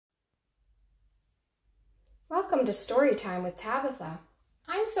Welcome to Storytime with Tabitha.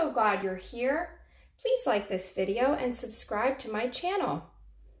 I'm so glad you're here. Please like this video and subscribe to my channel.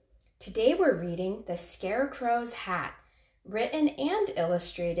 Today we're reading The Scarecrow's Hat, written and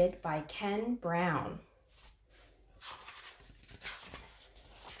illustrated by Ken Brown.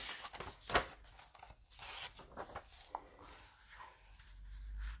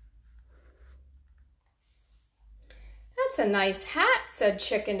 "That's a nice hat," said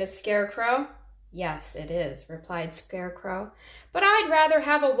Chicken to Scarecrow. "Yes, it is," replied Scarecrow, "but I'd rather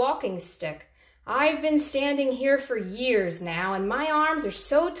have a walking stick. I've been standing here for years now, and my arms are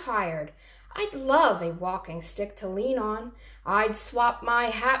so tired. I'd love a walking stick to lean on. I'd swap my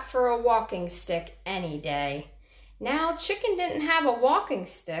hat for a walking stick any day." Now, Chicken didn't have a walking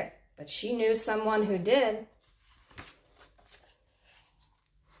stick, but she knew someone who did.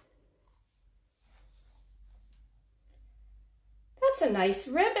 "That's a nice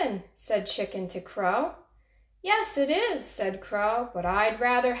ribbon," said Chicken to Crow. "Yes, it is," said Crow, "but I'd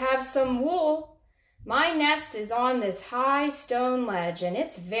rather have some wool. My nest is on this high stone ledge, and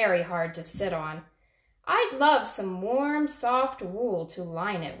it's very hard to sit on. I'd love some warm, soft wool to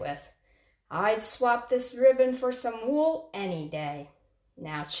line it with. I'd swap this ribbon for some wool any day."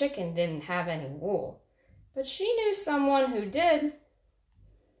 Now, Chicken didn't have any wool, but she knew someone who did.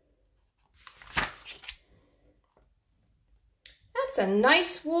 "That's a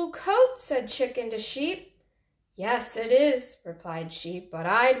nice wool coat," said Chicken to Sheep. "Yes, it is," replied Sheep, "but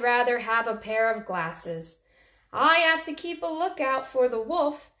I'd rather have a pair of glasses. I have to keep a lookout for the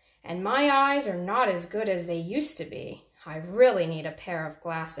wolf, and my eyes are not as good as they used to be. I really need a pair of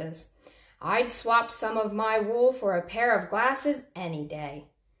glasses. I'd swap some of my wool for a pair of glasses any day."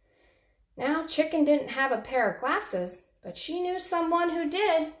 Now, Chicken didn't have a pair of glasses, but she knew someone who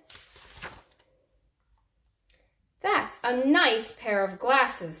did. "That's a nice pair of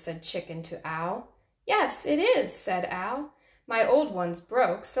glasses," said Chicken to Owl. "Yes, it is," said Owl. "My old ones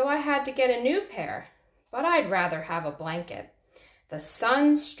broke, so I had to get a new pair. But I'd rather have a blanket. The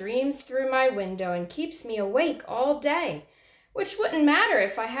sun streams through my window and keeps me awake all day, which wouldn't matter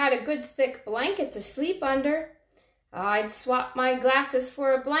if I had a good thick blanket to sleep under. I'd swap my glasses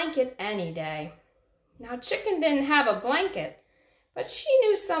for a blanket any day." Now, Chicken didn't have a blanket, but she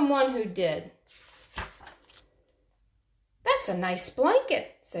knew someone who did. "That's a nice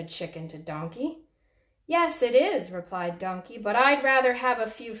blanket," said Chicken to Donkey. "Yes, it is," replied Donkey, "but I'd rather have a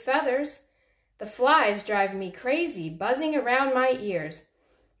few feathers. The flies drive me crazy, buzzing around my ears.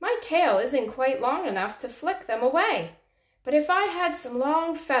 My tail isn't quite long enough to flick them away. But if I had some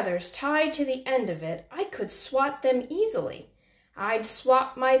long feathers tied to the end of it, I could swat them easily. I'd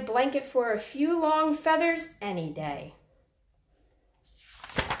swap my blanket for a few long feathers any day."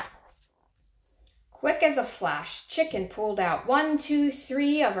 Quick as a flash, Chicken pulled out 1, 2,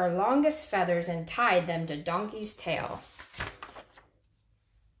 3 of her longest feathers and tied them to Donkey's tail.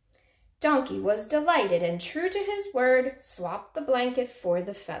 Donkey was delighted and, true to his word, swapped the blanket for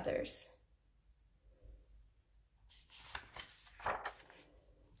the feathers.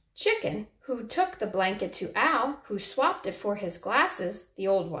 Chicken, who took the blanket to Owl, who swapped it for his glasses, the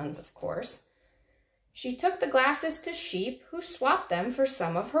old ones, of course. She took the glasses to Sheep, who swapped them for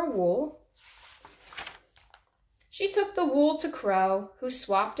some of her wool. She took the wool to Crow, who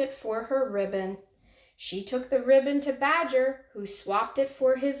swapped it for her ribbon. She took the ribbon to Badger, who swapped it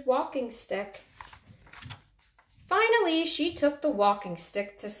for his walking stick. Finally, she took the walking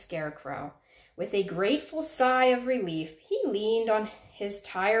stick to Scarecrow. With a grateful sigh of relief, he leaned on his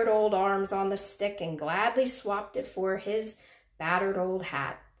tired old arms on the stick and gladly swapped it for his battered old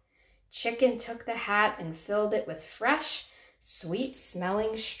hat. Chicken took the hat and filled it with fresh,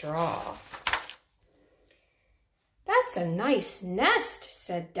 sweet-smelling straw. "That's a nice nest,"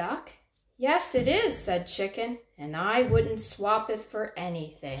 said Duck. "Yes, it is," said Chicken, "and I wouldn't swap it for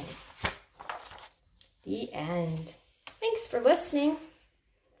anything." The end. Thanks for listening.